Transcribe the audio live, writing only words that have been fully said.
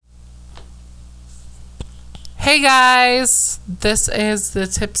Hey guys, this is the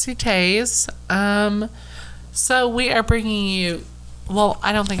Tipsy Tays. So we are bringing you, well,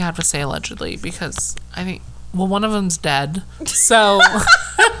 I don't think I have to say allegedly because I think, well, one of them's dead. So,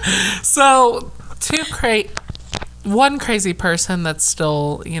 one crazy person that's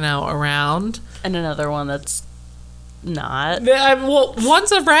still, around. And another one that's not. Well,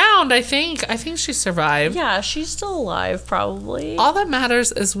 one's around, I think. I think she survived. Yeah, she's still alive, probably. All that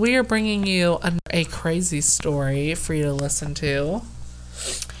matters is we are bringing you a crazy story for you to listen to.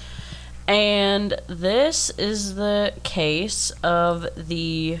 And this is the case of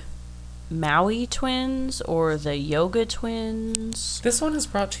the Maui twins or the Yoga twins. This one is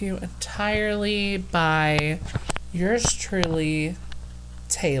brought to you entirely by yours truly,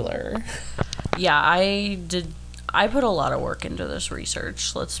 Taylor. Yeah, I put a lot of work into this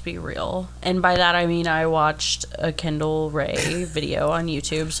research, let's be real. And by that I mean I watched a Kendall Ray video on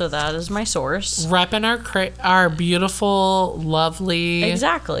YouTube, so that is my source. Repping our beautiful, lovely...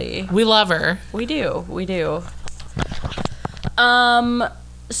 Exactly. We love her. We do.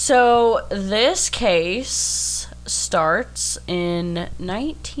 So this case starts in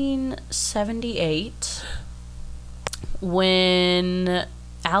 1978 when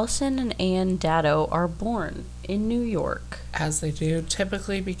Allison and Ann Dado are born in New York. As they do,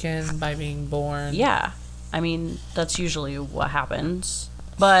 typically begin by being born. Yeah. I mean, that's usually what happens.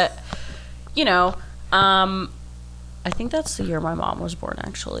 But, I think that's the year my mom was born,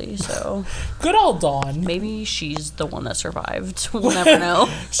 actually, so... Good old Dawn. Maybe she's the one that survived. We'll never know.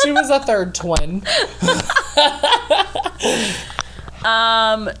 She was a third twin.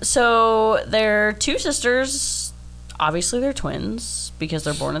 So they're two sisters. Obviously, they're twins because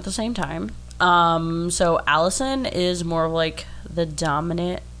they're born at the same time. So Allison is more of like the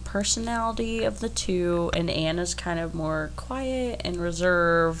dominant personality of the two, and Anne is kind of more quiet and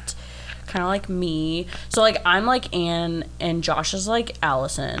reserved, kind of like me. So like I'm like Anne, and Josh is like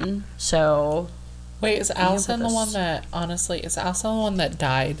Allison. So wait, is Allison the one that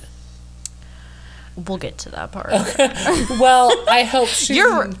died? We'll get to that part. Okay. Well, I hope she's...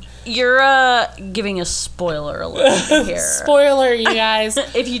 You're giving a spoiler alert here. Spoiler, you guys.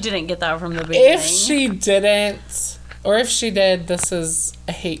 If you didn't get that from the beginning. If she didn't, or if she did, this is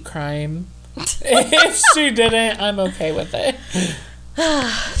a hate crime. If she didn't, I'm okay with it.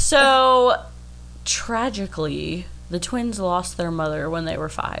 So, tragically, the twins lost their mother when they were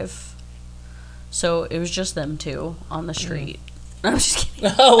 5. So, it was just them two on the street. I'm just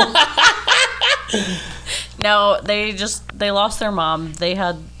kidding. No, they lost their mom. They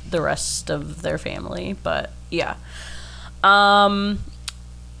had the rest of their family, but yeah.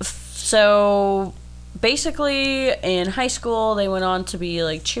 So basically in high school they went on to be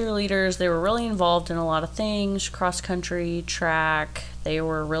like cheerleaders. They were really involved in a lot of things, cross country, track. They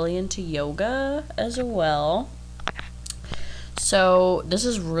were really into yoga as well. So this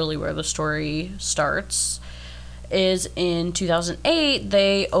is really where the story starts. Is in 2008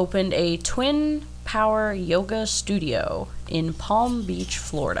 they opened a twin power yoga studio in Palm Beach,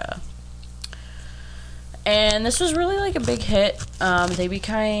 Florida. And this was really like a big hit. They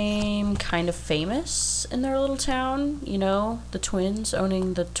became kind of famous in their little town, the twins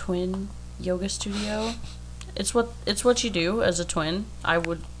owning the twin yoga studio. It's what you do as a twin. I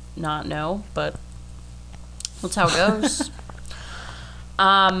would not know, but that's how it goes.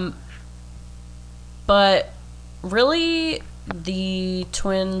 But really, the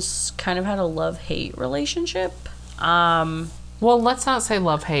twins kind of had a love-hate relationship. Well, let's not say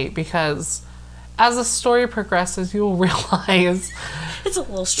love-hate, because as the story progresses, you will realize... It's a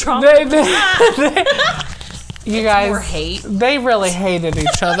little strong. You guys, more hate. They really hated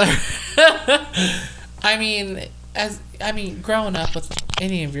each other. I mean, growing up with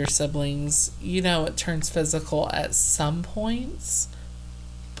any of your siblings, it turns physical at some points.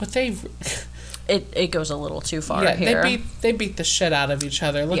 But It goes a little too far here. Yeah, they beat the shit out of each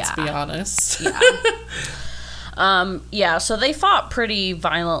other, let's be honest. Yeah. So they fought pretty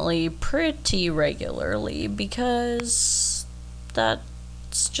violently, pretty regularly, because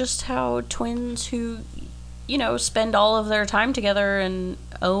that's just how twins who, spend all of their time together and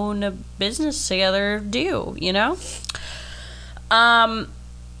own a business together do,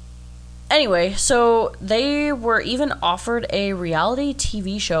 Anyway, so they were even offered a reality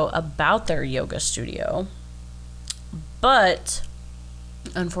TV show about their yoga studio. But,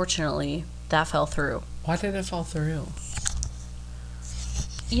 unfortunately, that fell through. Why did it fall through?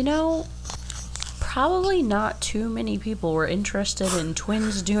 Probably not too many people were interested in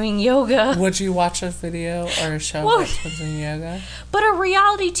twins doing yoga. Would you watch a video or a show about twins doing yoga? But a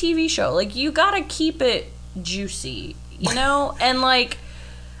reality TV show, you gotta keep it juicy, And,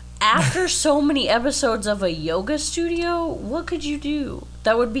 after so many episodes of a yoga studio, what could you do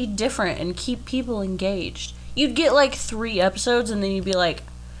that would be different and keep people engaged? You'd get like 3 episodes and then you'd be like,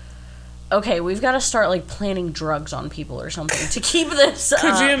 okay, we've got to start like planning drugs on people or something to keep this.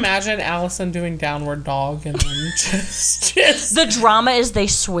 Could you imagine Allison doing downward dog and then just the drama is they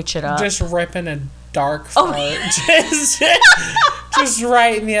switch it up, just ripping a dark fart, just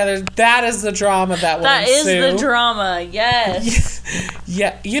right in the other. That is the drama that will ensue. Is the drama, yes.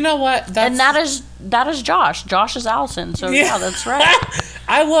 Yeah, you know what? That is Josh. Josh is Allison. So yeah, that's right.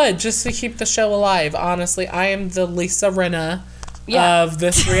 I would, just to keep the show alive. Honestly, I am the Lisa Rinna of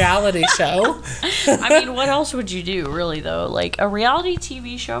this reality show. I mean, what else would you do, really, though? Like, a reality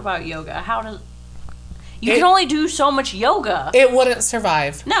TV show about yoga, you can only do so much yoga. It wouldn't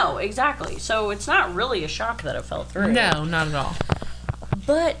survive. No, exactly. So it's not really a shock that it fell through. No, not at all.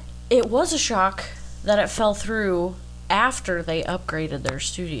 But it was a shock that it fell through after they upgraded their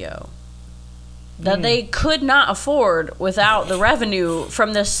studio. That they could not afford without the revenue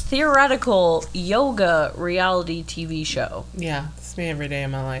from this theoretical yoga reality TV show. Yeah, it's me every day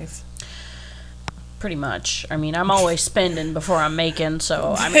of my life. Pretty much. I mean, I'm always spending before I'm making,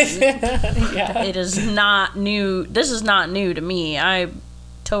 so I mean, It is not new. This is not new to me. I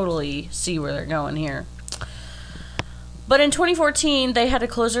totally see where they're going here. But in 2014, they had to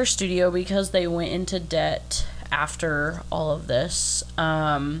close their studio because they went into debt after all of this.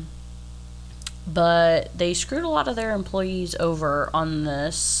 But they screwed a lot of their employees over on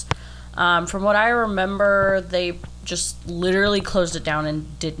this. From what I remember, they just literally closed it down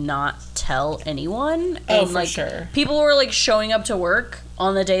and did not tell anyone. Oh, and, for sure. People were, like, showing up to work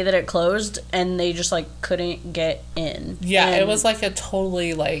on the day that it closed, and they just, like, couldn't get in. Yeah, it was, like, a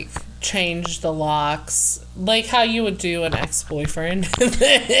totally, like, change the locks. Like how you would do an ex-boyfriend.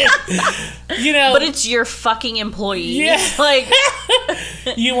 You know. But it's your fucking employees. Yeah. Like.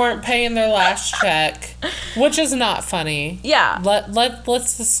 You weren't paying their last check, which is not funny. Yeah.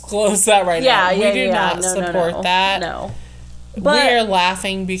 Let's disclose that right now. We do not support that. No. But we are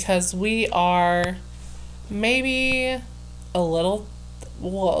laughing because we are maybe a little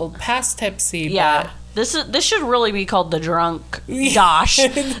past tipsy. Yeah. But this should really be called the drunk Dosh.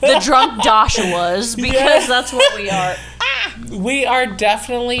 The drunk Doshawas, because that's what we are. We are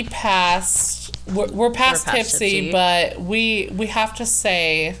definitely past. We're past tipsy, but we have to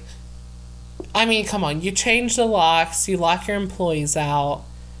say, I mean, come on, you change the locks, you lock your employees out,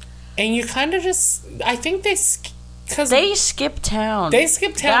 and you kind of just, I think they skipped town. They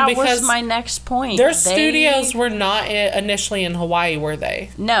skipped town because that was my next point. Their studios were not initially in Hawaii, were they?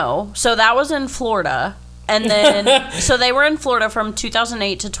 No, so that was in Florida, and then so they were in Florida from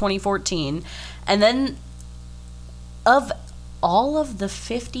 2008 to 2014, and then of all of the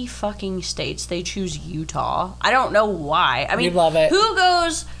 50 fucking states, they choose Utah. I don't know why. I mean, we love it. Who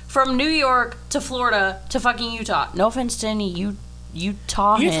goes from New York to Florida to fucking Utah? No offense to any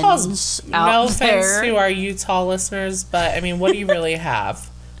Utahans out no there. offense to our Utah listeners, but I mean, what do you really have?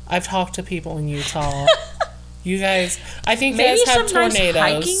 I've talked to people in Utah. You guys, I think you guys have tornadoes.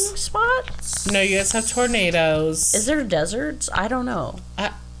 Nice hiking spots? No, you guys have tornadoes. Is there deserts? I don't know.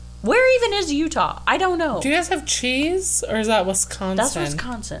 Where even is Utah? I don't know. Do you guys have cheese, or is that Wisconsin? That's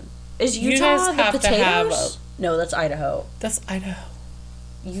Wisconsin. Is Utah the potatoes? No, that's Idaho. That's Idaho.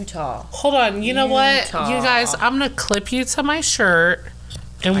 Utah. Hold on. You know what? You guys, I'm going to clip you to my shirt.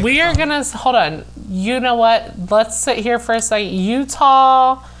 And we are going to... Hold on. You know what? Let's sit here for a second.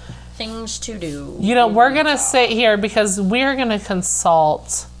 Utah... Things to do. You know, we're going to sit here because we're going to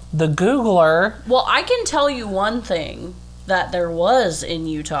consult the Googler. Well, I can tell you one thing that there was in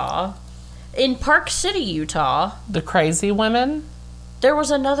Utah. In Park City, Utah. The Crazy Women? There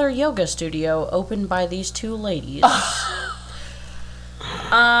was another yoga studio opened by these two ladies.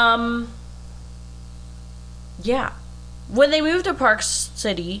 Yeah. When they moved to Park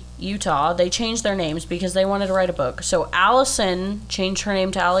City, Utah, they changed their names because they wanted to write a book. So Allison changed her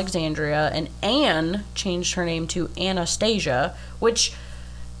name to Alexandria, and Anne changed her name to Anastasia, which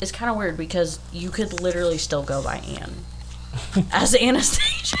is kind of weird because you could literally still go by Anne as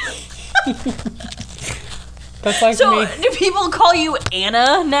Anastasia. That's like so me. Do people call you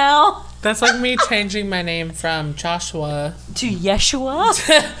Anna now? That's like me changing my name from Joshua to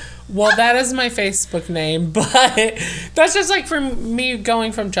Yeshua. Well, that is my Facebook name, but that's just like for me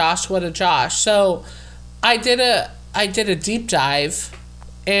going from Joshua to Josh. So I did a deep dive,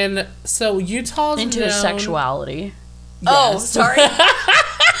 and so Utah's into his sexuality. Yes. Oh, sorry. I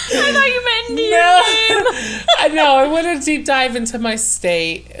thought you meant into your name. I know. I went a deep dive into my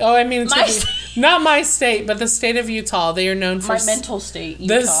state. Oh, I mean, not my state, but the state of Utah. They are known for my mental state.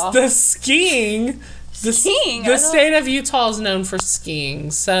 Utah. The skiing Skiing? The state of Utah is known for skiing,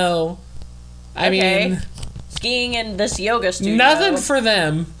 so I mean, skiing in this yoga studio. Nothing for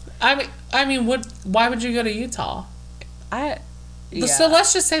them. I mean, why would you go to Utah? So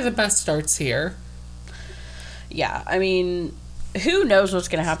let's just say the best starts here. Yeah, I mean, who knows what's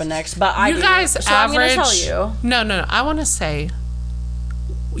going to happen next? But I'm going to tell you. No. I want to say,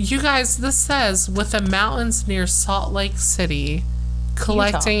 you guys, this says with the mountains near Salt Lake City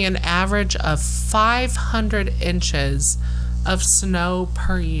collecting an average of 500 inches of snow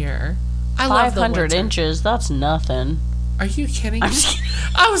per year. I love the 500 inches? That's nothing. Are you kidding? I'm just kidding.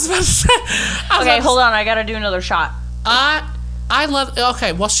 I was about to say. Okay, hold on. I got to do another shot. I love.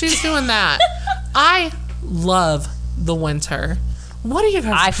 Okay, while she's doing that, I love the winter. What are you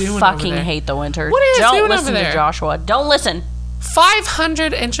guys doing over there? I fucking hate the winter. What are you guys doing over there? Don't listen to Joshua. Don't listen.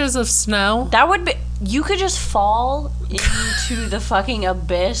 500 inches of snow? That would be... You could just fall into the fucking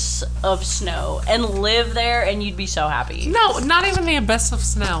abyss of snow and live there and you'd be so happy. No, not even the abyss of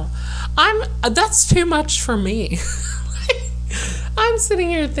snow. That's too much for me. I'm sitting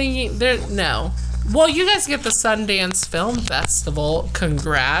here thinking, no. Well, you guys get the Sundance Film Festival.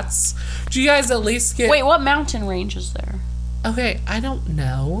 Congrats. Do you guys at least get... Wait, what mountain range is there? Okay, I don't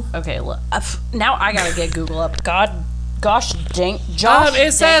know. Okay, look. Now I gotta get Google up. Gosh dang. Josh,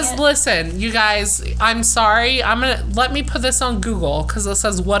 it says, listen, you guys, I'm sorry. Let me put this on Google because it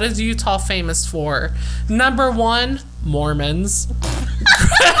says, what is Utah famous for? Number 1, Mormons.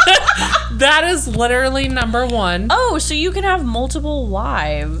 That is literally number 1. Oh, so you can have multiple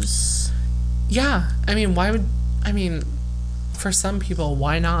wives. Yeah. I mean, for some people,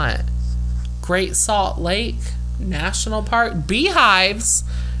 why not? Great Salt Lake National Park. Beehives.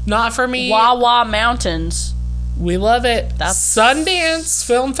 Not for me. Wawa Mountains. We love it. That's Sundance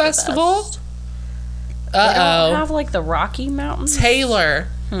Film Festival. They don't have like the Rocky Mountains. Taylor.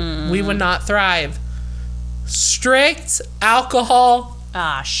 We would not thrive. Strict alcohol.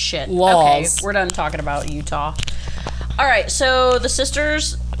 Ah, shit. Laws. Okay, we're done talking about Utah. All right, so the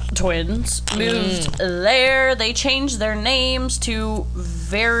twins moved there. They changed their names to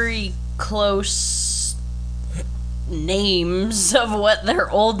very close names of what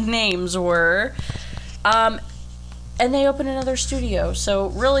their old names were. And they opened another studio. So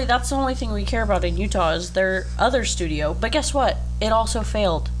really, that's the only thing we care about in Utah is their other studio. But guess what? It also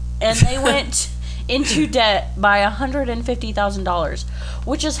failed. And they went into debt by $150,000,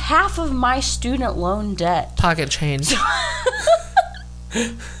 which is half of my student loan debt. Pocket change.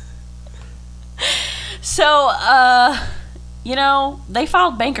 So, they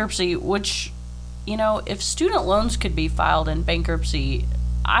filed bankruptcy, which, if student loans could be filed in bankruptcy,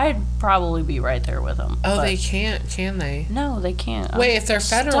 I'd probably be right there with them. Oh, they can't, can they? No, they can't. Wait, if they're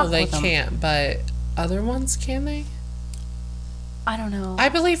federal, they can't, but other ones, can they? I don't know. I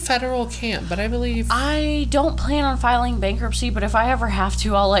believe federal can't, but I don't plan on filing bankruptcy, but if I ever have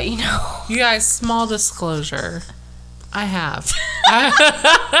to, I'll let you know. You guys, small disclosure. I have.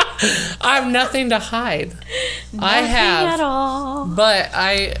 I have nothing to hide. I have. Nothing at all. But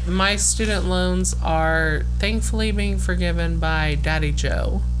my student loans are thankfully being forgiven by Daddy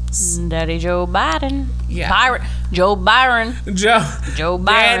Joe. Daddy Joe Biden. Yeah. Joe Byron. Joe Byron.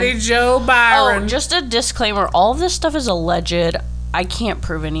 Daddy Joe Byron. Oh, just a disclaimer. All of this stuff is alleged. I can't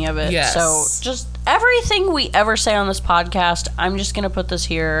prove any of it. Yes. So just everything we ever say on this podcast, I'm just going to put this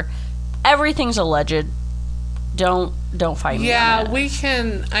here. Everything's alleged. Don't fight me. Yeah, we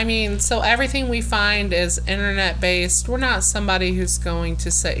can. So everything we find is internet based. We're not somebody who's going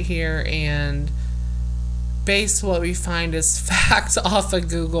to sit here and base what we find as facts off of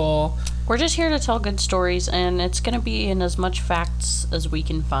Google. We're just here to tell good stories, and it's going to be in as much facts as we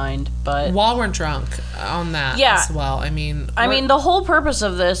can find. But while we're drunk on that as well. The whole purpose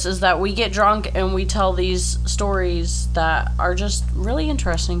of this is that we get drunk and we tell these stories that are just really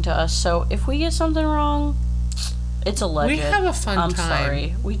interesting to us. So if we get something wrong, it's alleged. We have a fun time. I'm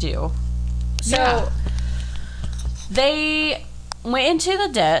sorry. We do. So they went into the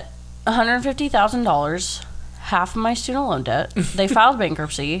debt, $150,000, half of my student loan debt. They filed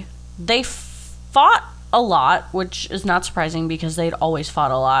bankruptcy. They fought a lot, which is not surprising because they'd always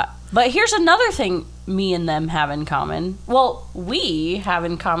fought a lot. But here's another thing me and them have in common. Well, we have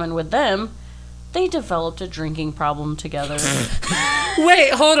in common with them. They developed a drinking problem together.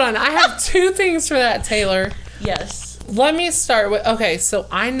 Wait, hold on. I have 2 things for that, Taylor. Yes. Let me start with... Okay, so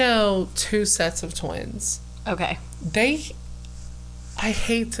I know 2 sets of twins. Okay. I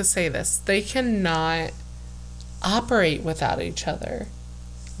hate to say this. They cannot operate without each other.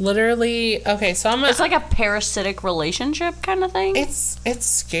 Literally... Okay, so it's like a parasitic relationship kind of thing? It's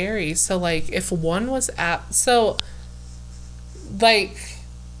scary. So, if one was... So,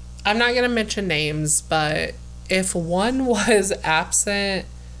 I'm not going to mention names, but if one was absent,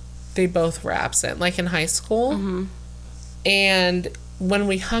 they both were absent, like in high school. Mm-hmm. And when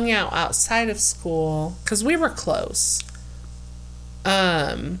we hung out outside of school, because we were close,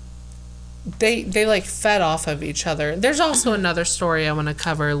 they like fed off of each other. There's also another story I want to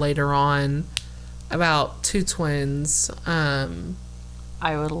cover later on about two twins.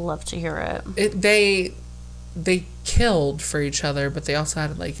 I would love to hear it. They killed for each other, but they also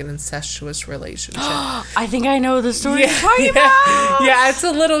had like an incestuous relationship. I think I know the story you're talking about. Yeah, it's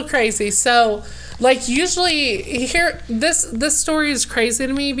a little crazy. So, like, usually here, this story is crazy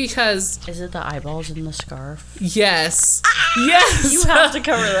to me because... Is it the eyeballs in the scarf? Yes. Yes. You have to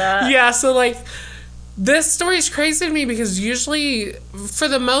cover that. Yeah, so, like, this story is crazy to me because usually, for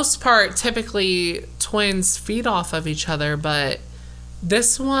the most part, typically twins feed off of each other, but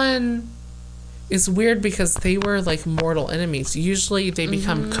this one is weird because they were, like, mortal enemies. Usually they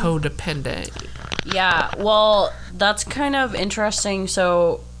become codependent. Yeah, well, that's kind of interesting.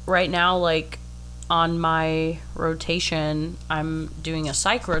 So, right now, like, on my rotation, I'm doing a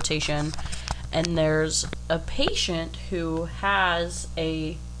psych rotation, and there's a patient who has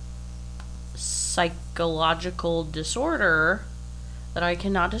a psychological disorder that I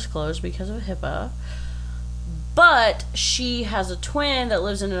cannot disclose because of HIPAA. But she has a twin that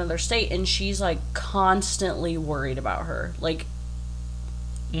lives in another state, and she's, like, constantly worried about her. Like,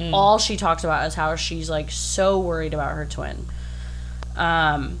 all she talks about is how she's, like, so worried about her twin.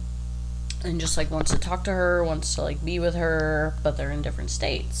 And just, like, wants to talk to her, wants to, like, be with her, but they're in different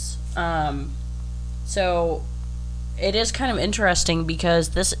states. So, it is kind of interesting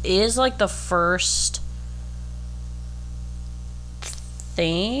because this is, like, the first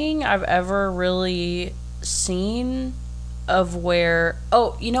thing I've ever really seen of where...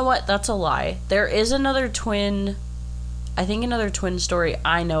 Oh, you know what? That's a lie. There is another twin... I think another twin story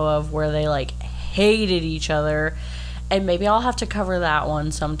I know of where they, like, hated each other. And maybe I'll have to cover that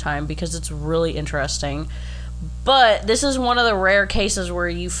one sometime because it's really interesting. But this is one of the rare cases where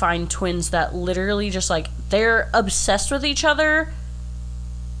you find twins that literally just, like, they're obsessed with each other,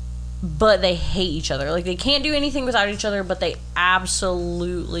 but they hate each other. Like, they can't do anything without each other, but they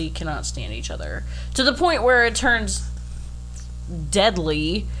absolutely cannot stand each other. To the point where it turns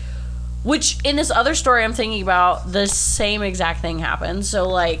deadly, which in this other story I'm thinking about, the same exact thing happens. So,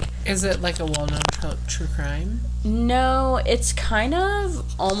 like... Is it like a well-known true crime? No, it's kind of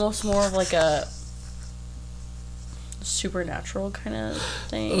almost more of like a supernatural kind of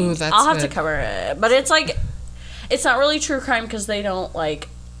thing. Ooh, that's I'll have good. to cover it. But it's like... It's not really true crime because they don't, like...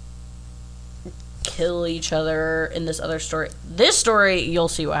 kill each other in this other story. This story, you'll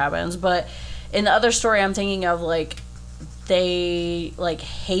see what happens, but in the other story I'm thinking of, like, they, like,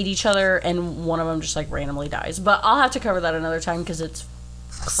 hate each other and one of them just, like, randomly dies. But I'll have to cover that another time because it's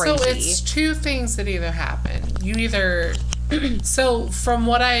crazy. So it's two things that either happen. You either... So from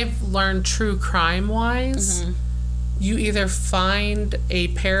what I've learned true crime-wise, you either find a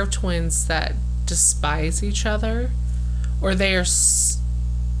pair of twins that despise each other, or they are... so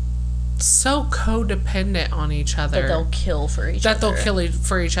codependent on each other that they'll kill for each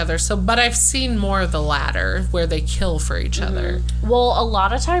other. So, but I've seen more of the latter, where they kill for each other. Well, a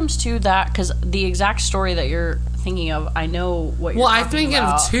lot of times too, that because the exact story that you're thinking of, I know what you're talking about. Well, I'm thinking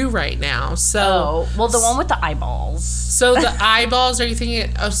of two right now. So, well, the one with the eyeballs. So the eyeballs, are you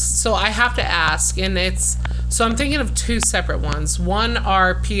thinking? So I have to ask, and it's so I'm thinking of two separate ones. One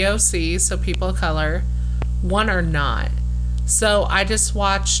are POC, so people of color. One are not. So I just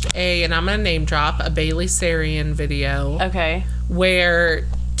watched and I'm going to name drop, a Bailey Sarian video. Okay. Where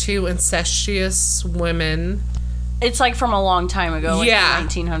two incestuous women... It's like from a long time ago, like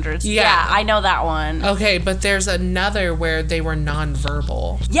the 1900s. Yeah, I know that one. Okay, but there's another where they were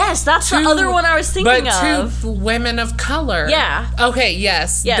nonverbal. Yes, that's the other one I was thinking of. But two women of color. Yeah. Okay,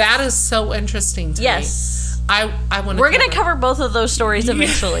 yes. That is so interesting to me. Yes. I want to... We're going to cover both of those stories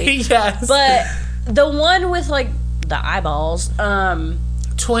eventually. Yes. But the one with, like, the eyeballs,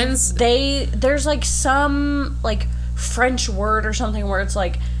 twins, there's like some like French word or something where it's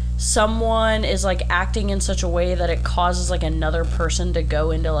like someone is like acting in such a way that it causes like another person to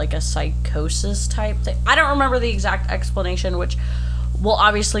go into like a psychosis type thing. I don't remember the exact explanation, which we'll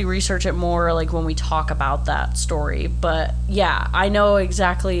obviously research it more like when we talk about that story. But yeah, I know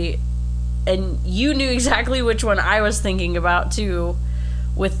exactly, and you knew exactly which one I was thinking about too,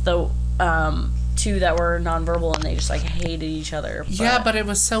 with the two that were nonverbal and they just like hated each other. Yeah, but it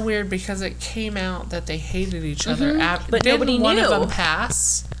was so weird because it came out that they hated each other. But nobody knew. One of them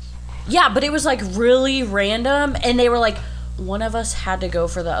pass? Yeah, but it was like really random, and they were like, one of us had to go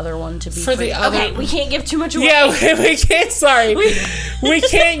for the other one to be for free. the other. Okay, we can't give too much away. Yeah, we can't. Sorry, we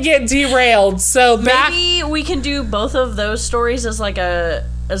can't get derailed. So maybe we can do both of those stories as like a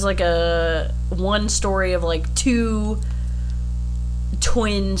one story of like two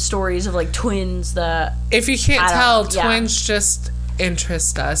twin stories of like twins that. If you can't tell, twins just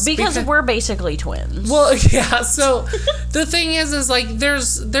interest us because we're basically twins. Well, yeah. So the thing is like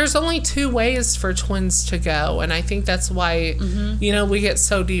there's only two ways for twins to go, and I think that's why we get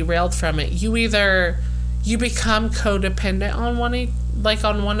so derailed from it. You either become codependent on one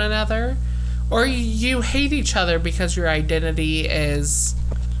another, or you hate each other because your identity is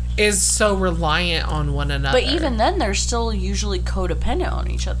so reliant on one another. But even then, they're still usually codependent on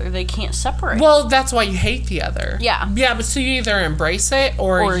each other. They can't separate. Well, that's why you hate the other. Yeah. Yeah, but so you either embrace it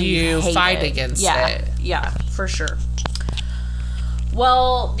or you fight against it. Yeah, for sure.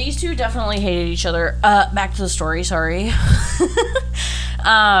 Well, these two definitely hated each other. Back to the story, sorry.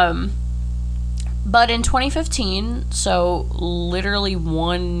 But in 2015, so literally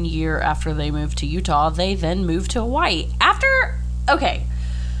 1 year after they moved to Utah, they then moved to Hawaii. Okay.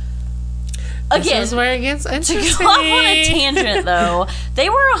 Again, this is where it gets interesting. To go off on a tangent, though, they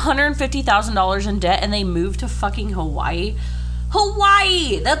were $150,000 in debt and they moved to fucking Hawaii.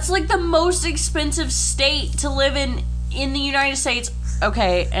 Hawaii! That's like the most expensive state to live in the United States.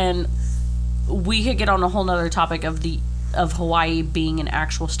 Okay, and we could get on a whole nother topic of Hawaii being an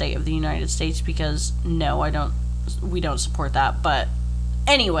actual state of the United States because we don't support that, but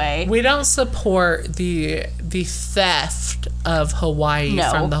anyway. We don't support the theft of Hawaii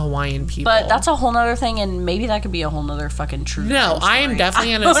from the Hawaiian people. But that's a whole nother thing, and maybe that could be a whole nother fucking true No, story. I am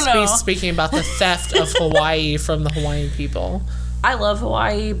definitely going to be speaking about the theft of Hawaii from the Hawaiian people. I love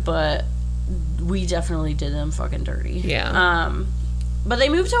Hawaii, but we definitely did them fucking dirty. Yeah. But they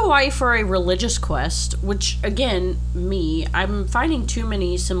moved to Hawaii for a religious quest, which, again, I'm finding too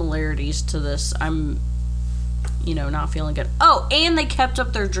many similarities to this. I'm not feeling good. Oh, and they kept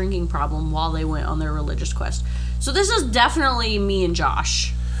up their drinking problem while they went on their religious quest. So this is definitely me and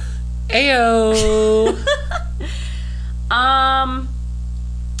Josh. Ayo. And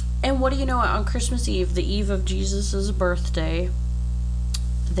what do you know? On Christmas Eve, the eve of Jesus' birthday,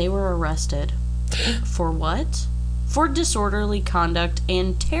 they were arrested. For what? For disorderly conduct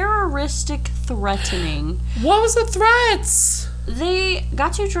and terroristic threatening. What was the threats? They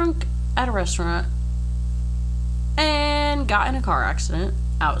got too drunk at a restaurant and got in a car accident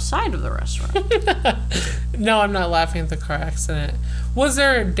outside of the restaurant. No, I'm not laughing at the car accident. Was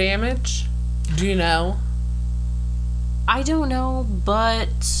there damage? Do you know? I don't know,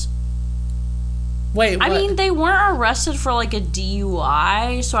 but... Wait, what? I mean, they weren't arrested for, like, a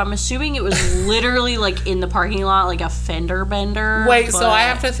DUI, so I'm assuming it was literally, like, in the parking lot, like a fender bender. Wait, so I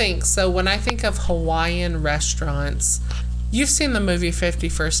have to think. So when I think of Hawaiian restaurants... You've seen the movie 50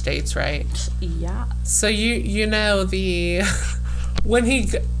 First Dates, right? Yeah. So you know the... when he...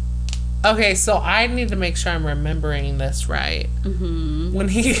 Okay, so I need to make sure I'm remembering this right. Mm-hmm. When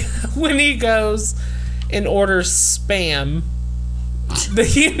he goes and orders Spam... the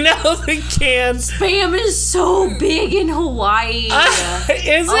can. Spam is so big in Hawaii.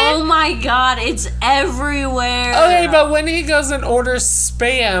 Is it? Oh my god, it's everywhere. Okay, but when he goes and orders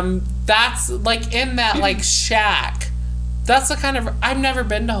Spam, that's like in that like shack. That's the kind of... I've never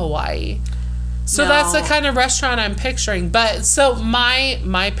been to Hawaii. So that's the kind of restaurant I'm picturing. But so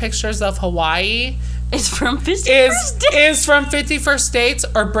my pictures of Hawaii... It's from 50 First Dates. Is from 50 First Dates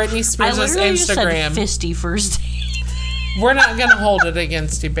or Britney Spears' Instagram. I just said 50 First Dates. We're not going to hold it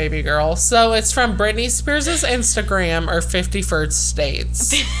against you, baby girl. So it's from Britney Spears' Instagram or 50 First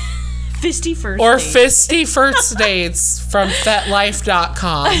Dates. 50 First or Dates. 50 First Dates from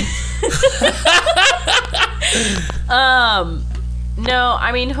FetLife.com. No,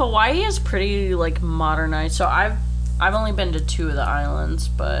 I mean, Hawaii is pretty, like, modernized. So I've only been to 2 of the islands,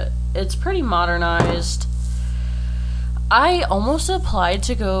 but it's pretty modernized. I almost applied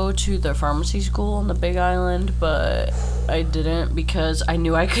to go to the pharmacy school on the Big Island, but I didn't because I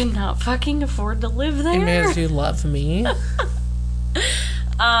knew I could not fucking afford to live there. And as you love me.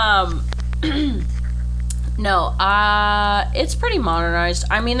 No, it's pretty modernized.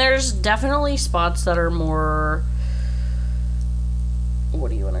 I mean, there's definitely spots that are more... What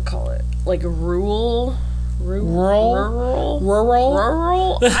do you want to call it? Like rural?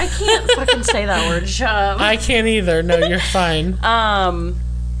 Rural? I can't fucking say that word. Shut up. I can't either. No, you're fine. I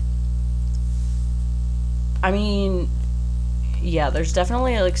mean, yeah, there's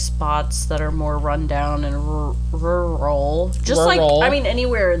definitely like spots that are more rundown and rural. Just like, I mean,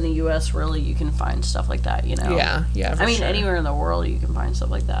 anywhere in the U.S. really you can find stuff like that, you know? Yeah, I mean, anywhere in the world you can find stuff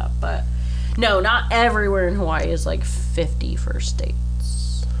like that, but No, not everywhere in Hawaii is like 50 first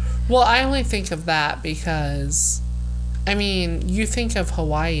dates. Well, I only think of that because, I mean, you think of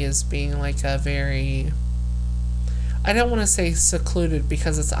Hawaii as being like a very, I don't want to say secluded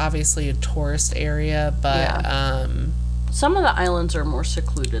because it's obviously a tourist area, but some of the islands are more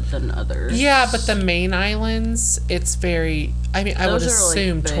secluded than others. Yeah, but the main islands, it's very, I mean, I would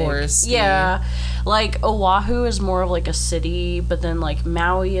assume touristy. Yeah, like Oahu is more of like a city, but then like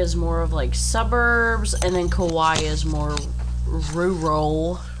Maui is more of like suburbs, and then Kauai is more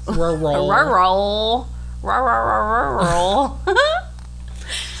rural. Rural.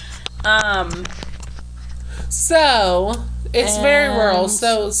 So it's very rural.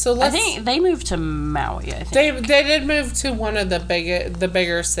 So let's. I think they moved to Maui. I think they did move to one of the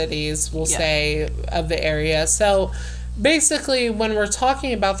bigger cities. We'll say of the area. So basically, when we're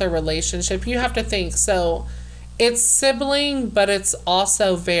talking about their relationship, you have to think. So it's sibling, but it's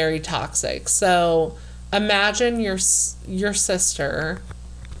also very toxic. So imagine your sister.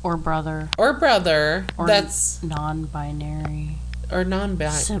 Or brother. Or that's non-binary. Or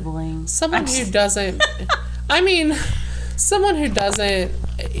non-binary. Sibling. Someone who doesn't... I mean, someone who doesn't...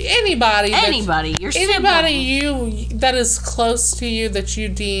 Anybody. Your sibling. Anybody that is close to you that you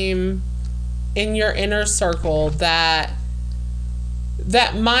deem in your inner circle that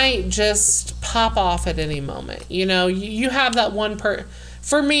might just pop off at any moment. You know, you have that one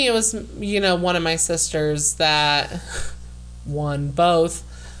For me, it was, one of my sisters that... both...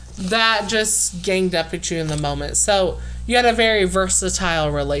 that just ganged up at you in the moment. So you had a very versatile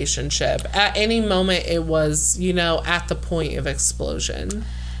relationship. At any moment, it was, at the point of explosion.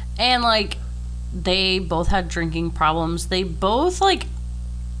 And, like, they both had drinking problems. They both, like,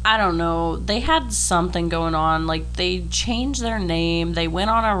 I don't know, they had something going on. Like, they changed their name. They went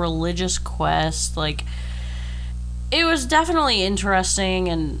on a religious quest. Like, it was definitely interesting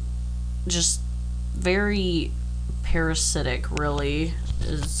and just very parasitic, really,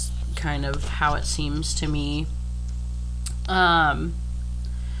 is kind of how it seems to me. So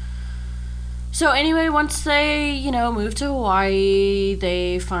anyway, once they, move to Hawaii,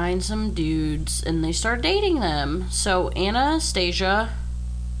 they find some dudes and they start dating them. So Anastasia,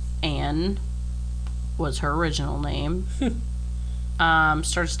 Anne was her original name,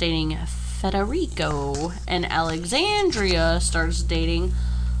 starts dating Federico, and Alexandria starts dating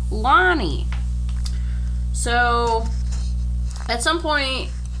Lonnie. So at some point,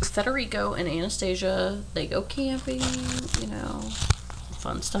 Federico and Anastasia, they go camping,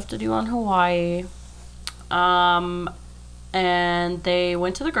 fun stuff to do on Hawaii. And they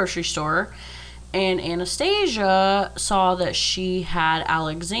went to the grocery store, and Anastasia saw that she had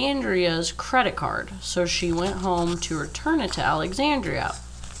Alexandria's credit card. So she went home to return it to Alexandria.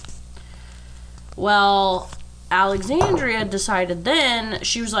 Well, Alexandria decided then,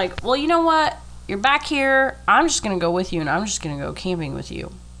 she was like, well, you know what? You're back here. I'm just going to go with you, and I'm just going to go camping with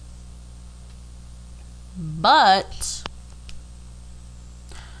you. But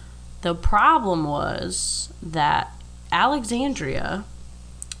the problem was that Alexandria,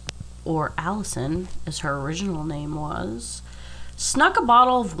 or Allison, as her original name was, snuck a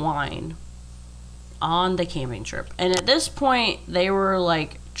bottle of wine on the camping trip. And at this point, they were,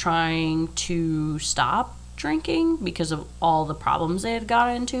 like, trying to stop drinking because of all the problems they had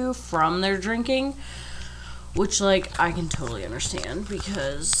got into from their drinking, which, like, I can totally understand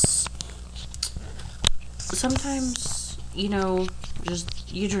because sometimes,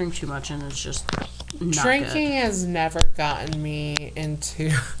 just you drink too much and it's just not drinking good. Has never gotten me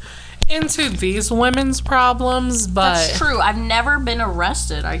into these women's problems, but that's true. I've never been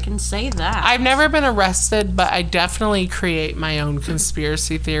arrested. I can say that. I've never been arrested, but I definitely create my own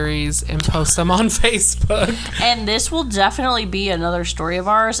conspiracy theories and post them on Facebook. And this will definitely be another story of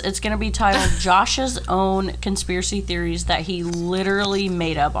ours. It's going to be titled Josh's Own Conspiracy Theories that he literally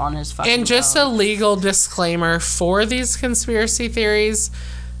made up on his fucking And just own. a legal disclaimer for these conspiracy theories,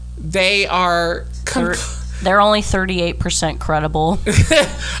 they are... They're only 38% credible.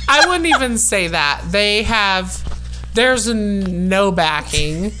 I wouldn't even say that. There's no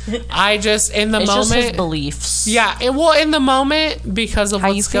backing. I just, in the moment... It's just his beliefs. Yeah. In the moment, because of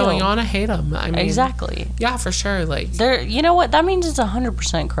what's going on, I hate them. I mean... Exactly. Yeah, for sure. Like... You know what? That means it's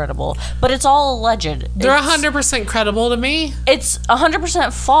 100% credible. But it's all alleged. They're 100% credible to me. It's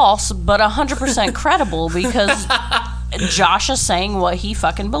 100% false, but 100% credible because... Josh is saying what he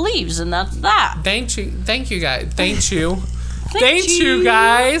fucking believes, and that's that. Thank you guys. Thank you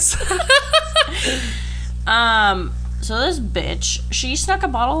guys. So this bitch, she snuck a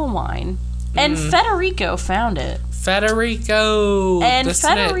bottle of wine, and Federico found it. Snitch.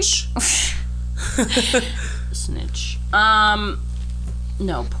 Snitch.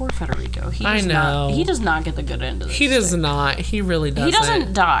 No, poor Federico. I know. He does not get the good end of this. He does not. He really doesn't. He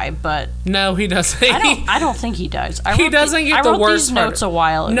doesn't die, but... No, he doesn't. I don't think he dies. He doesn't get the worst I wrote these notes a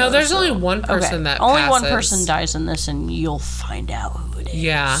while ago. No, there's only one person that passes. Only one person dies in this, and you'll find out who it is.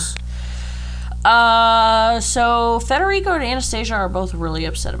 Yeah. So Federico and Anastasia are both really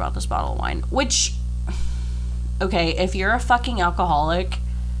upset about this bottle of wine, which... Okay, if you're a fucking alcoholic,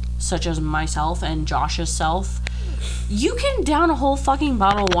 such as myself and Josh's self... You can down a whole fucking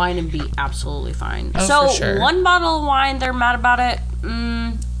bottle of wine and be absolutely fine. Oh, so, for sure. One bottle of wine, they're mad about it.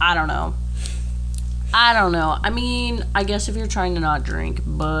 I don't know. I mean, I guess if you're trying to not drink,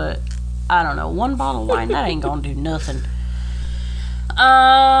 but I don't know. One bottle of wine, that ain't gonna do nothing.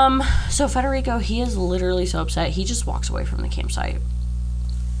 So Federico, he is literally so upset. He just walks away from the campsite.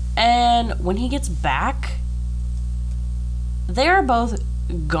 And when he gets back, they're both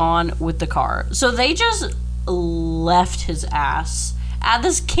gone with the car. So they just left his ass at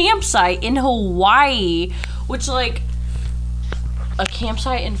this campsite in Hawaii, which, like, a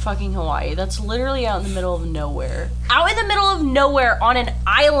campsite in fucking Hawaii, that's literally out in the middle of nowhere. Out in the middle of nowhere on an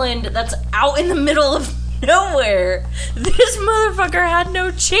island that's out in the middle of nowhere. This motherfucker had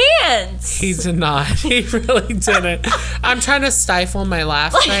no chance. He did not. He really didn't. I'm trying to stifle my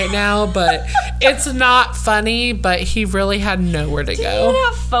laughs right now, but it's not funny, but he really had nowhere to go. Did he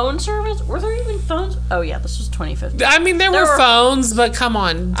have phone service? Were there even phones? Oh, yeah, this was 2015. I mean, there were phones, but come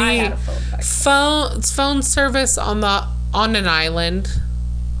on. I had a phone back then. Phone service on an island.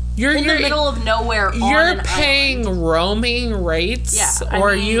 You're in the middle of nowhere. You're paying island. Roaming rates, yeah,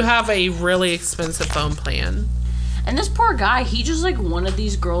 or you have a really expensive phone plan. And this poor guy, he just like wanted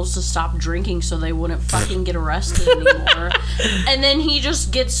these girls to stop drinking so they wouldn't fucking get arrested anymore. And then he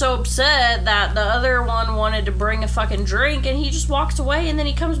just gets so upset that the other one wanted to bring a fucking drink, and he just walks away. And then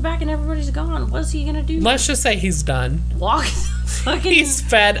he comes back and everybody's gone. What's he gonna do? Let's just say he's done. Walk the fucking He's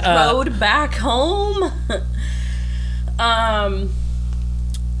fed up. Road back home.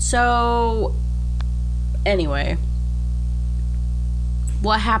 So, anyway,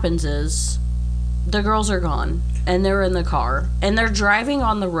 what happens is the girls are gone and they're in the car and they're driving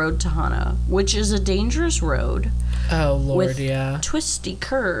on the road to Hana, which is a dangerous road. Oh, Lord, with yeah. Twisty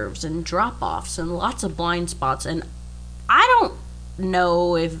curves and drop-offs and lots of blind spots. And I don't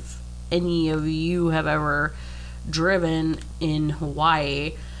know if any of you have ever driven in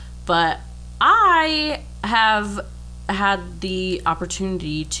Hawaii, but I have had the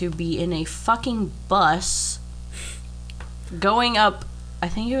opportunity to be in a fucking bus going up, I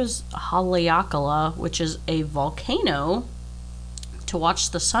think it was Haleakala, which is a volcano, to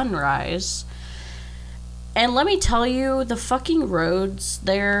watch the sunrise. And let me tell you, the fucking roads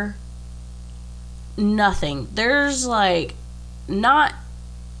there, nothing. There's like not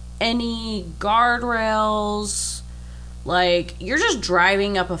any guardrails. Like, you're just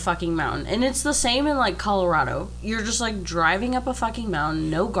driving up a fucking mountain. And it's the same in, like, Colorado. You're just, like, driving up a fucking mountain,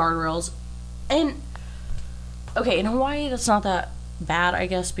 no guardrails. And, okay, in Hawaii, that's not that bad, I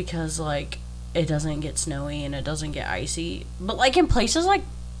guess, because, like, it doesn't get snowy and it doesn't get icy. But, like, in places like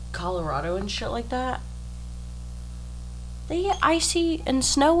Colorado and shit like that, they get icy and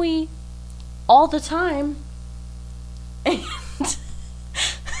snowy all the time. And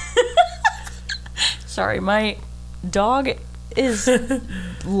sorry, my dog is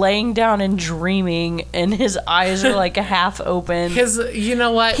laying down and dreaming, and his eyes are like half open. You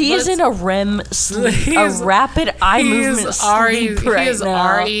know what? He is in a REM sleep, a rapid eye movement sleep right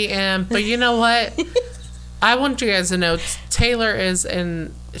now. He is REM, but you know what? I want you guys to know Taylor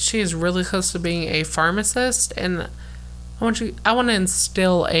she is really close to being a pharmacist, and I want to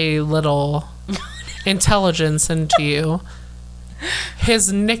instill a little intelligence into you.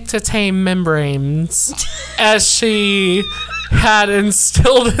 His nicotine membranes, as she had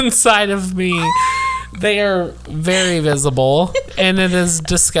instilled inside of me, they are very visible, and it is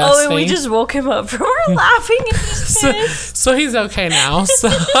disgusting. Oh, and we just woke him up from our laughing and he's pissed. So he's okay now. So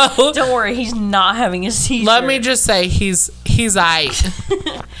don't worry, he's not having a seizure. Let me just say he's aight.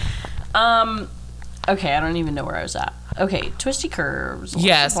 Okay, I don't even know where I was at. Okay, twisty curves.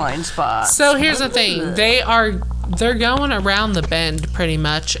 Yes. Blind spots. So here's the thing. They're going around the bend pretty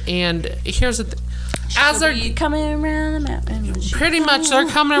much, and here's the thing. As they're coming around the mountain. Pretty much, they're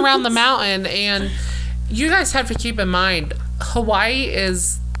coming around the mountain, and you guys have to keep in mind, Hawaii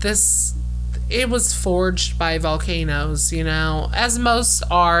is this. It was forged by volcanoes, as most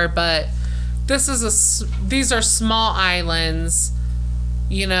are, but these are small islands.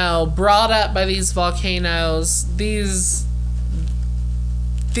 Brought up by these volcanoes. These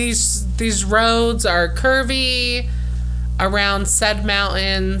roads are curvy around said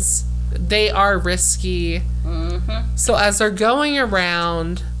mountains. They are risky. Mm-hmm. So as they're going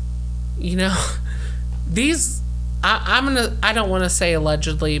around, these, I don't want to say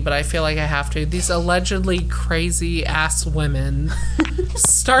allegedly, but I feel like I have to. These allegedly crazy ass women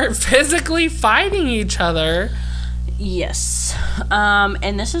start physically fighting each other. Yes.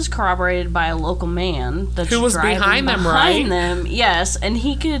 And this is corroborated by a local man that's who was behind them, right? Yes, and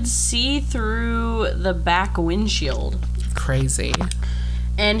he could see through the back windshield. Crazy.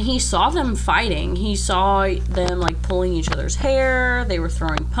 And he saw them fighting. He saw them, like, pulling each other's hair. They were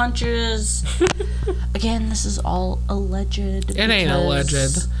throwing punches. Again, this is all alleged. It ain't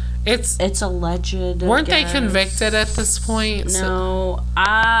alleged. It's alleged. Weren't they convicted at this point? No.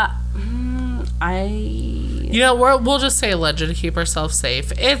 We'll just say alleged to keep ourselves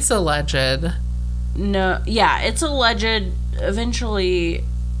safe. It's alleged. No, yeah, it's alleged. Eventually,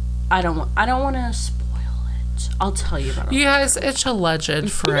 I don't want to spoil it. I'll tell you about it. You guys, it's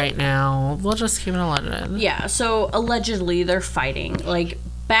alleged for right now. We'll just keep it alleged. Yeah, so allegedly they're fighting, like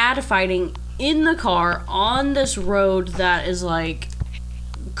bad fighting in the car on this road that is like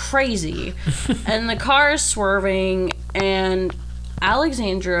crazy, and the car is swerving, and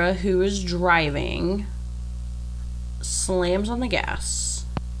Alexandra, who is driving, slams on the gas,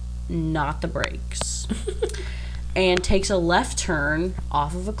 not the brakes, and takes a left turn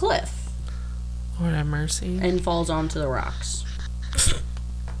off of a cliff. Lord have mercy. And falls onto the rocks.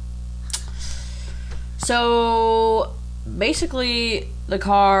 So, basically, the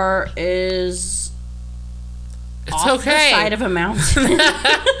car is off the side of a mountain.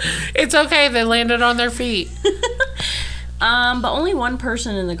 It's okay. They landed on their feet. But only one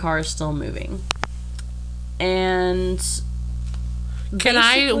person in the car is still moving. And can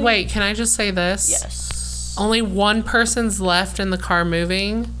I just say this? Yes. Only one person's left in the car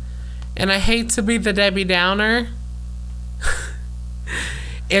moving, and I hate to be the Debbie Downer.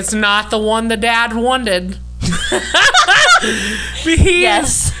 It's not the one the dad wanted.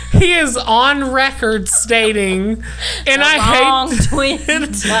 Yes. He is on record stating, and I hate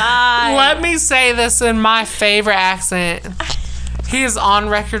twin died. Let me say this in my favorite accent. He is on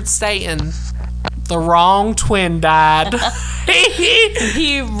record stating the wrong twin died.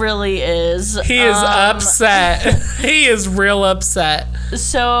 He really is. He is upset. He is real upset.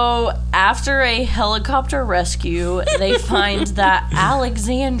 So, after a helicopter rescue, they find that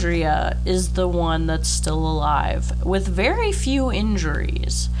Alexandria is the one that's still alive, with very few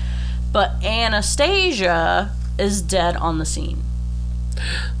injuries. But Anastasia is dead on the scene.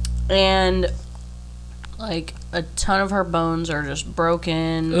 And, like, a ton of her bones are just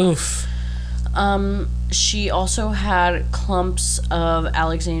broken. Oof. She also had clumps of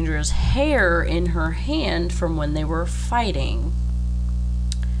Alexandria's hair in her hand from when they were fighting.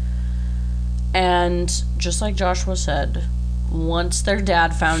 And just like Joshua said, once their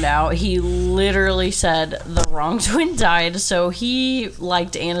dad found out, he literally said the wrong twin died, so he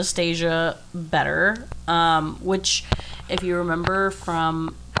liked Anastasia better, which, if you remember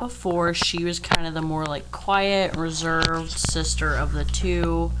from before, she was kind of the more, like, quiet, reserved sister of the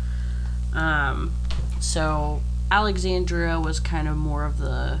two. So Alexandria was kind of more of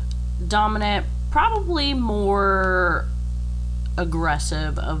the dominant, probably more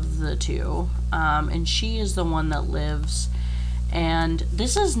aggressive of the two, and she is the one that lives. And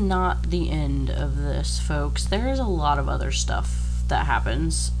this is not the end of this, folks. There is a lot of other stuff that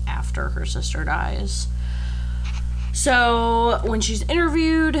happens after her sister dies. So when she's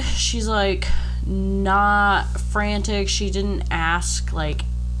interviewed, she's like not frantic. She didn't ask like,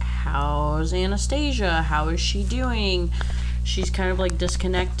 how's Anastasia? How is she doing? She's kind of like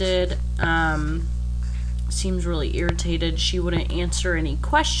disconnected. Seems really irritated. She wouldn't answer any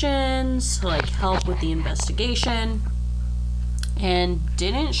questions, like help with the investigation, and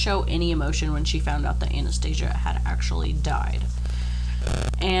didn't show any emotion when she found out that Anastasia had actually died.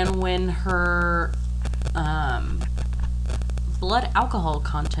 And when her blood alcohol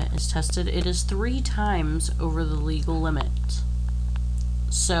content is tested, it is 3 times over the legal limit.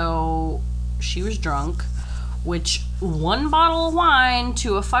 So she was drunk, which 1 bottle of wine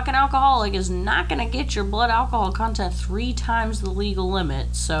to a fucking alcoholic is not going to get your blood alcohol content 3 times the legal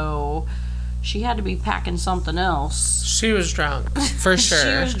limit. So she had to be packing something else. She was drunk, for sure.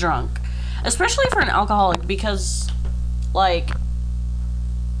 She was drunk. Especially for an alcoholic, because, like,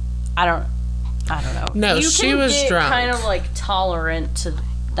 I don't know. No, she was drunk. You can get kind of, like, tolerant to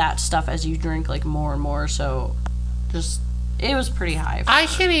that stuff as you drink, like, more and more. So just... it was pretty high. I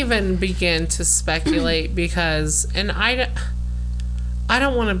can't even begin to speculate because, and I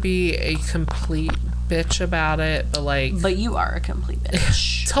don't want to be a complete bitch about it, but like... but you are a complete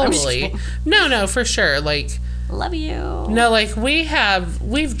bitch. Totally. No, for sure. Like... love you. No, like,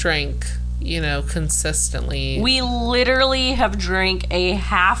 we've drank consistently. We literally have drank a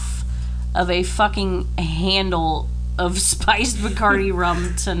half of a fucking handle of spiced Bacardi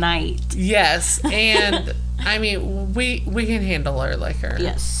rum tonight. Yes, and I mean, we can handle our liquor.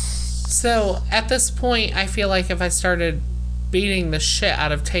 Yes. So at this point, I feel like if I started beating the shit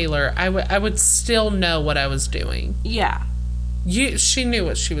out of Taylor, I would still know what I was doing. Yeah. She knew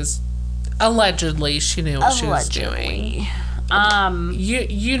what she was. Allegedly, she knew what she was doing.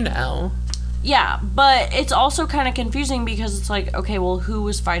 You know. Yeah, but it's also kind of confusing because it's like, okay, well, who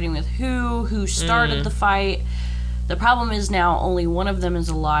was fighting with who? Who started the fight? The problem is now only one of them is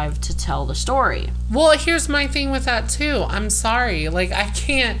alive to tell the story. Well, here's my thing with that, too. I'm sorry. Like, I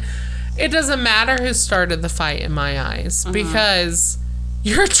can't... It doesn't matter who started the fight in my eyes because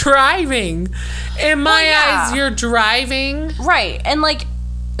you're driving. In my eyes, you're driving. Right. And, like,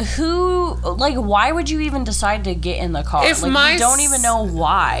 why would you even decide to get in the car? If we don't even know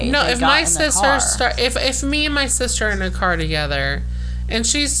why. No, if my sister if me and my sister are in a car together and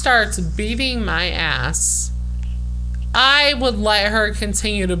she starts beating my ass, I would let her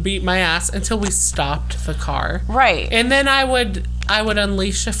continue to beat my ass until we stopped the car. Right. And then I would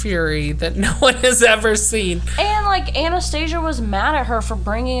unleash a fury that no one has ever seen. And, like, Anastasia was mad at her for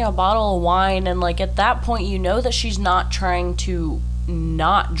bringing a bottle of wine, and, like, at that point you know that she's not trying to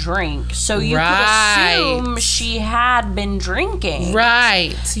not drink. So you could assume she had been drinking.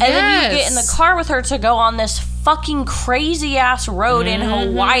 Right. And then you get in the car with her to go on this fucking crazy ass road in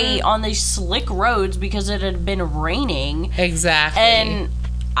Hawaii on these slick roads because it had been raining. Exactly. And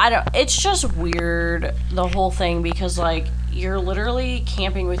it's just weird, the whole thing, because, like, you're literally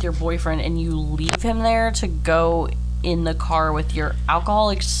camping with your boyfriend and you leave him there to go in the car with your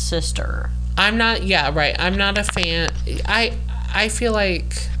alcoholic sister. I'm not a fan. I feel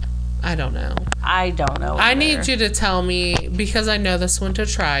like, I don't know. I don't know either. I need you to tell me, because I know this went to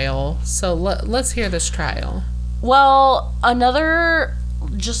trial, so let's hear this trial. Well,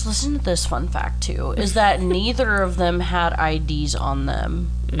 just listen to this fun fact, too, is that neither of them had IDs on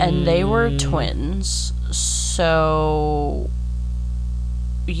them, and they were twins, so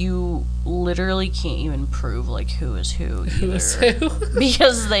you literally can't even prove, like, who is who either. Who is who?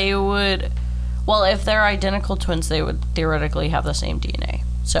 Because they would... Well, if they're identical twins, they would theoretically have the same DNA.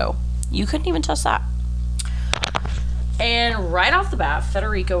 So, you couldn't even test that. And right off the bat,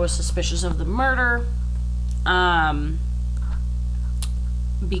 Federico was suspicious of the murder.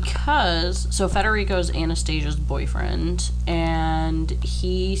 So Federico's Anastasia's boyfriend, and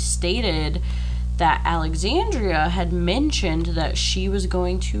he stated that Alexandria had mentioned that she was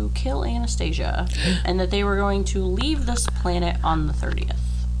going to kill Anastasia and that they were going to leave this planet on the 30th.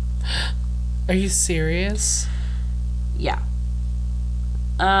 Are you serious? Yeah.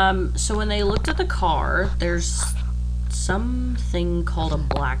 So when they looked at the car, there's something called a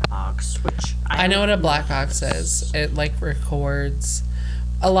black box, which I know what a black box is. It, like, records.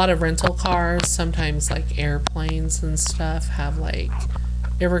 A lot of rental cars, sometimes, like, airplanes and stuff, have, like...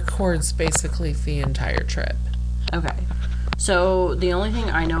 It records basically the entire trip. Okay. So the only thing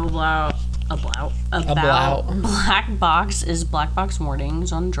I know about black box is black box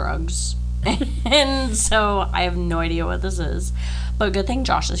warnings on drugs. And so I have no idea what this is. But good thing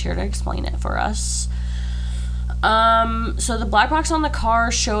Josh is here to explain it for us. So the black box on the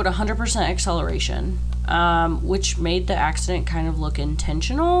car showed 100% acceleration, which made the accident kind of look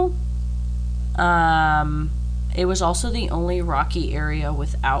intentional. It was also the only rocky area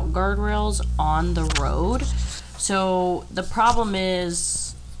without guardrails on the road. So the problem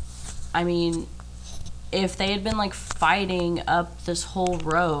is, I mean, if they had been, like, fighting up this whole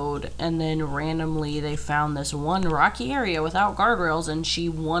road and then randomly they found this one rocky area without guardrails and she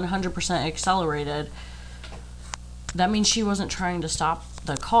 100% accelerated, that means she wasn't trying to stop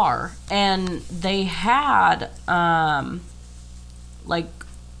the car. And they had,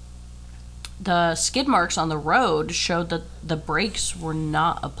 the skid marks on the road showed that the brakes were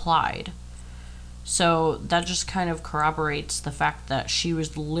not applied. So that just kind of corroborates the fact that she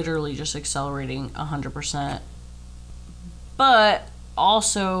was literally just accelerating 100%. But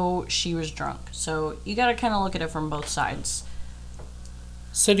also she was drunk. So you got to kind of look at it from both sides.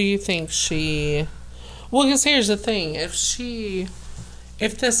 So do you think she... Well, because here's the thing.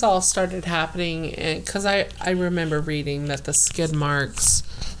 If this all started happening... Because I remember reading that the skid marks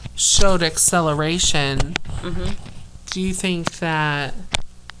showed acceleration. Mm-hmm. Do you think that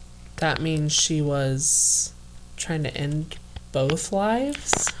means she was trying to end both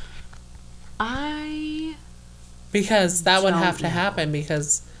lives? Because that would have to happen,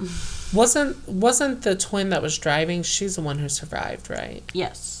 because wasn't the twin that was driving, she's the one who survived, right?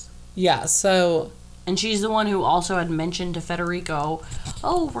 Yes. Yeah, so And she's the one who also had mentioned to Federico,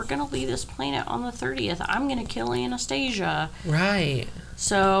 oh, we're going to leave this planet on the 30th. I'm going to kill Anastasia. Right.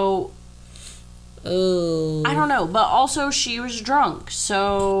 So, oh, I don't know. But also, she was drunk.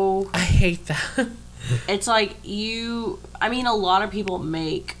 So, I hate that. it's like I mean, a lot of people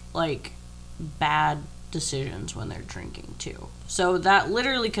make, like, bad decisions when they're drinking, too. So, that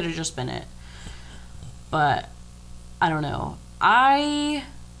literally could have just been it. But, I don't know. I,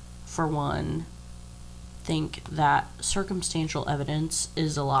 for one, think that circumstantial evidence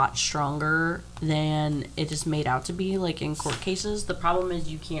is a lot stronger than it is made out to be, like in court cases. The problem is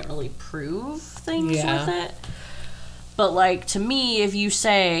you can't really prove things with it. But, like, to me, if you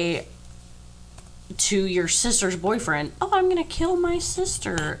say to your sister's boyfriend, oh, I'm gonna kill my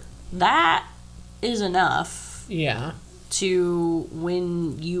sister, that is enough. Yeah. To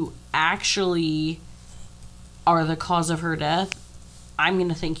when you actually are the cause of her death, I'm going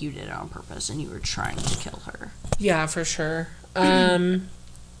to think you did it on purpose and you were trying to kill her. Yeah, for sure. I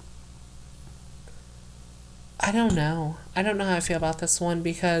don't know. I don't know how I feel about this one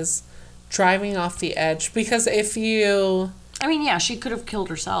because driving off the edge, because if you... I mean, yeah, she could have killed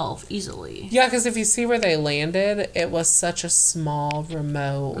herself easily. Yeah, because if you see where they landed, it was such a small,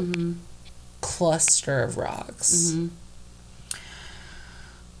 remote cluster of rocks. Mm-hmm.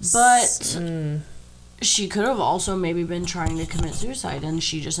 But... she could have also maybe been trying to commit suicide and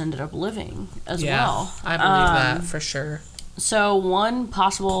she just ended up living as well. I believe that for sure. So one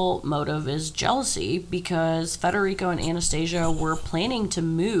possible motive is jealousy because Federico and Anastasia were planning to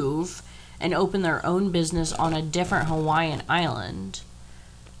move and open their own business on a different Hawaiian island.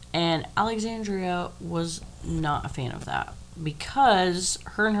 And Alexandria was not a fan of that because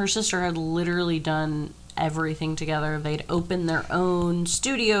her and her sister had literally done everything together. They'd opened their own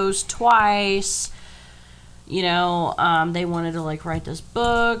studios twice. You know, they wanted to, like, write this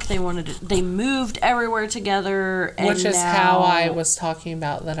book. They moved everywhere together. And which is how I was talking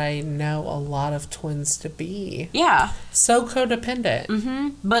about that I know a lot of twins to be. Yeah. So codependent. Mm-hmm.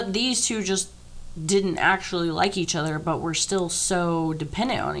 But these two just didn't actually like each other, but were still so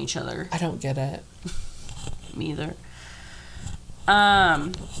dependent on each other. I don't get it. Me either.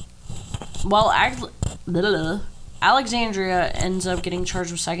 Well, Alexandria ends up getting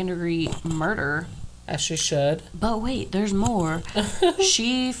charged with second-degree murder. As she should. But wait, there's more.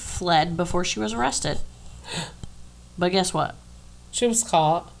 She fled before she was arrested. But guess what? She was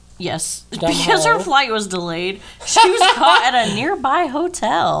caught. Yes. Because her flight was delayed. She was caught at a nearby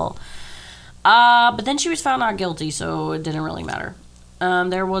hotel. But then she was found not guilty, so it didn't really matter.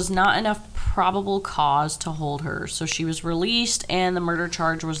 There was not enough probable cause to hold her, so she was released and the murder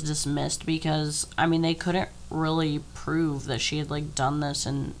charge was dismissed because, I mean, they couldn't really prove that she had, like, done this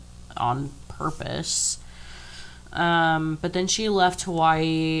on purpose. But then she left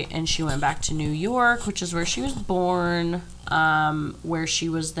Hawaii and she went back to New York, which is where she was born, where she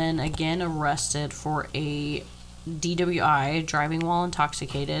was then again arrested for a DWI, driving while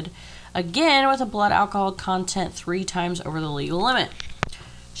intoxicated, again with a blood alcohol content 3 times over the legal limit.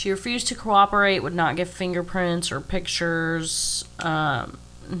 She refused to cooperate, would not give fingerprints or pictures.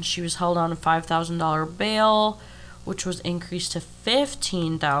 She was held on a $5,000 bail, which was increased to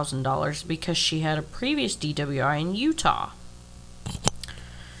 $15,000 because she had a previous DWI in Utah.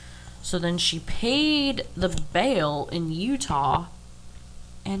 So then she paid the bail in Utah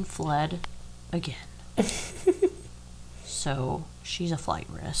and fled again. So she's a flight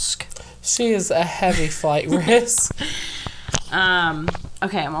risk. She is a heavy flight risk.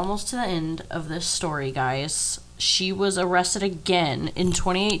 Okay, I'm almost to the end of this story, guys. She was arrested again in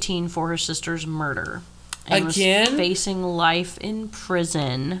 2018 for her sister's murder. And again? Was facing life in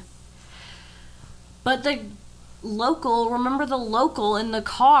prison. But the local in the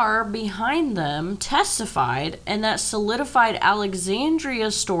car behind them testified, and that solidified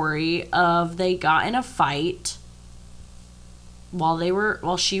Alexandria's story of they got in a fight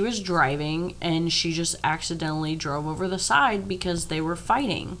while she was driving, and she just accidentally drove over the side because they were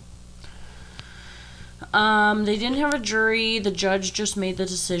fighting. They didn't have a jury. The judge just made the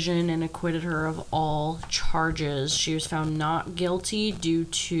decision and acquitted her of all charges. She was found not guilty due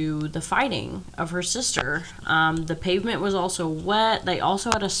to the fighting of her sister. The pavement was also wet. They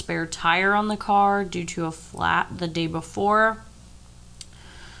also had a spare tire on the car due to a flat the day before.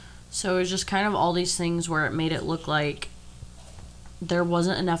 So it was just kind of all these things where it made it look like there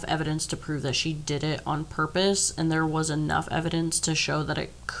wasn't enough evidence to prove that she did it on purpose, and there was enough evidence to show that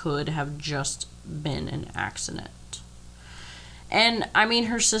it could have just been an accident. And I mean,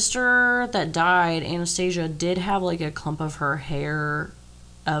 her sister that died, Anastasia, did have like a clump of her hair,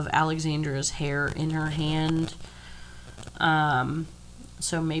 of Alexandria's hair, in her hand.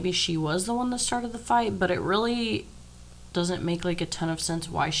 So maybe she was the one that started the fight, but it really doesn't make like a ton of sense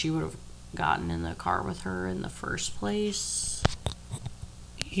why she would have gotten in the car with her in the first place.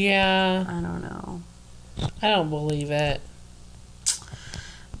 Yeah. I don't know. I don't believe it.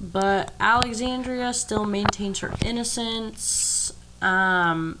 But Alexandria still maintains her innocence.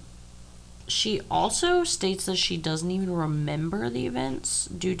 She also states that she doesn't even remember the events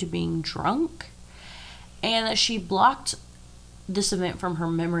due to being drunk, and that she blocked this event from her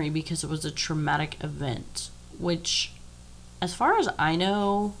memory because it was a traumatic event, which, as far as I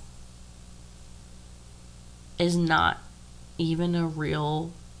know, is not even a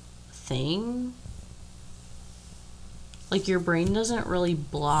real thing. Like, your brain doesn't really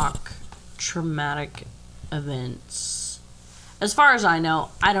block traumatic events. As far as I know,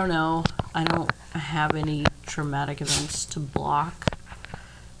 I don't know. I don't have any traumatic events to block.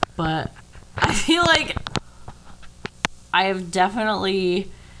 But I feel like I have definitely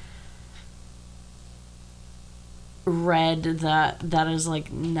read that is,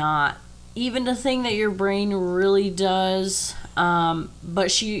 like, not even a thing that your brain really does.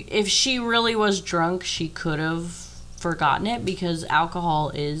 But if she really was drunk, she could have forgotten it, because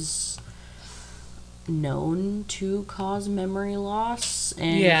alcohol is known to cause memory loss,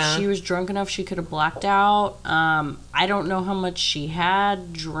 and if she was drunk enough, she could have blacked out. I don't know how much she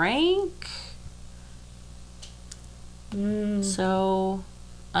had drank, so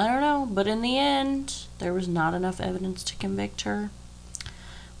I don't know, but in the end there was not enough evidence to convict her.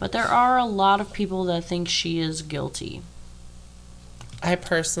 But there are a lot of people that think she is guilty. I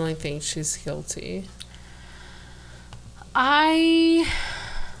personally think she's guilty.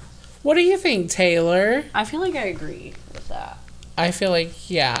 What do you think, Taylor? I feel like I agree with that. I feel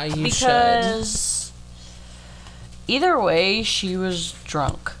like, yeah, you should. Because either way, she was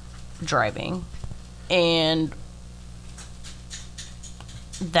drunk driving. And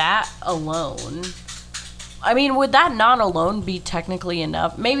that alone, I mean, would that not alone be technically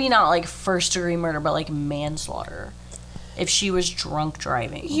enough? Maybe not like first degree murder, but like manslaughter. If she was drunk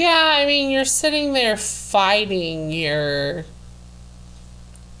driving. Yeah, I mean, you're sitting there fighting you're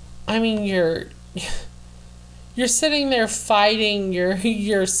sitting there fighting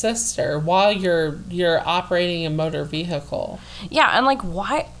your sister while you're operating a motor vehicle. Yeah, and like,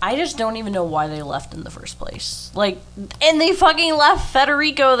 why? I just don't even know why they left in the first place. Like, and they fucking left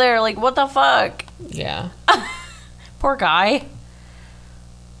Federico there. Like, what the fuck? Yeah. Poor guy.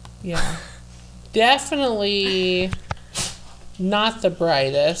 Yeah. Definitely not the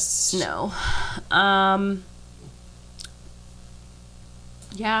brightest. No.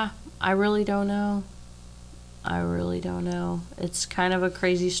 Yeah, I really don't know. It's kind of a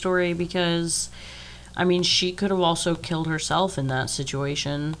crazy story because, I mean, she could have also killed herself in that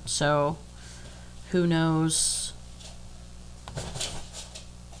situation. So, who knows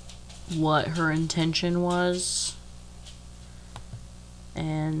what her intention was.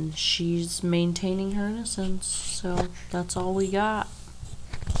 And she's maintaining her innocence. So, that's all we got.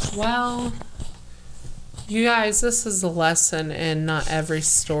 Well, you guys, this is a lesson, and not every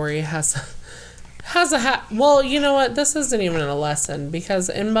story has a well, you know what? This isn't even a lesson, because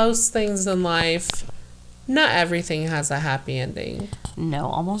in most things in life, not everything has a happy ending. No,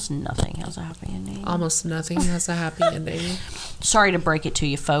 almost nothing has a happy ending. Almost nothing has a happy ending. Sorry to break it to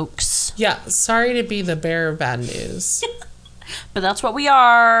you, folks. Yeah, sorry to be the bearer of bad news. But that's what we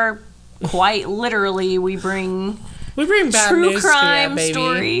are. Quite literally, we bring bad true news crime to you, baby.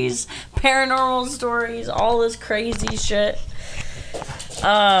 stories, paranormal stories, all this crazy shit.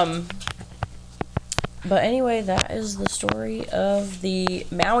 But anyway, that is the story of the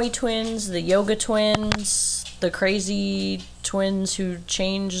Maui twins, the yoga twins, the crazy twins who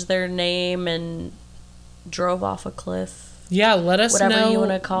changed their name and drove off a cliff. Yeah, let us know. Whatever you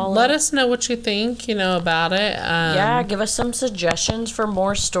want to call it. Let us know what you think, about it. Yeah, give us some suggestions for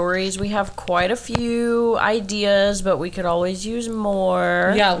more stories. We have quite a few ideas, but we could always use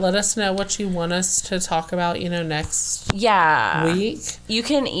more. Yeah, let us know what you want us to talk about, next week. You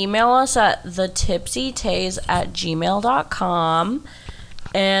can email us at thetipsytays@gmail.com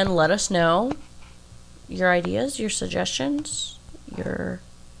and let us know your ideas, your suggestions, your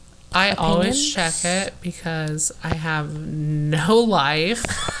I opinions. always check it because I have no life.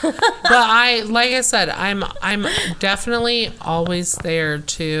 But like I said, I'm definitely always there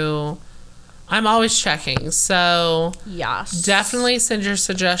to. I'm always checking. So yes, definitely send your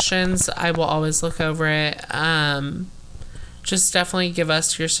suggestions. I will always look over it. Just definitely give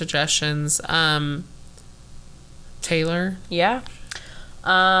us your suggestions. Taylor? Yeah.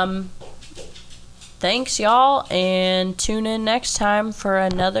 Thanks, y'all, and tune in next time for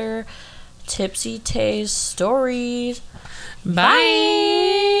another Tipsy Tays story.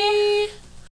 Bye.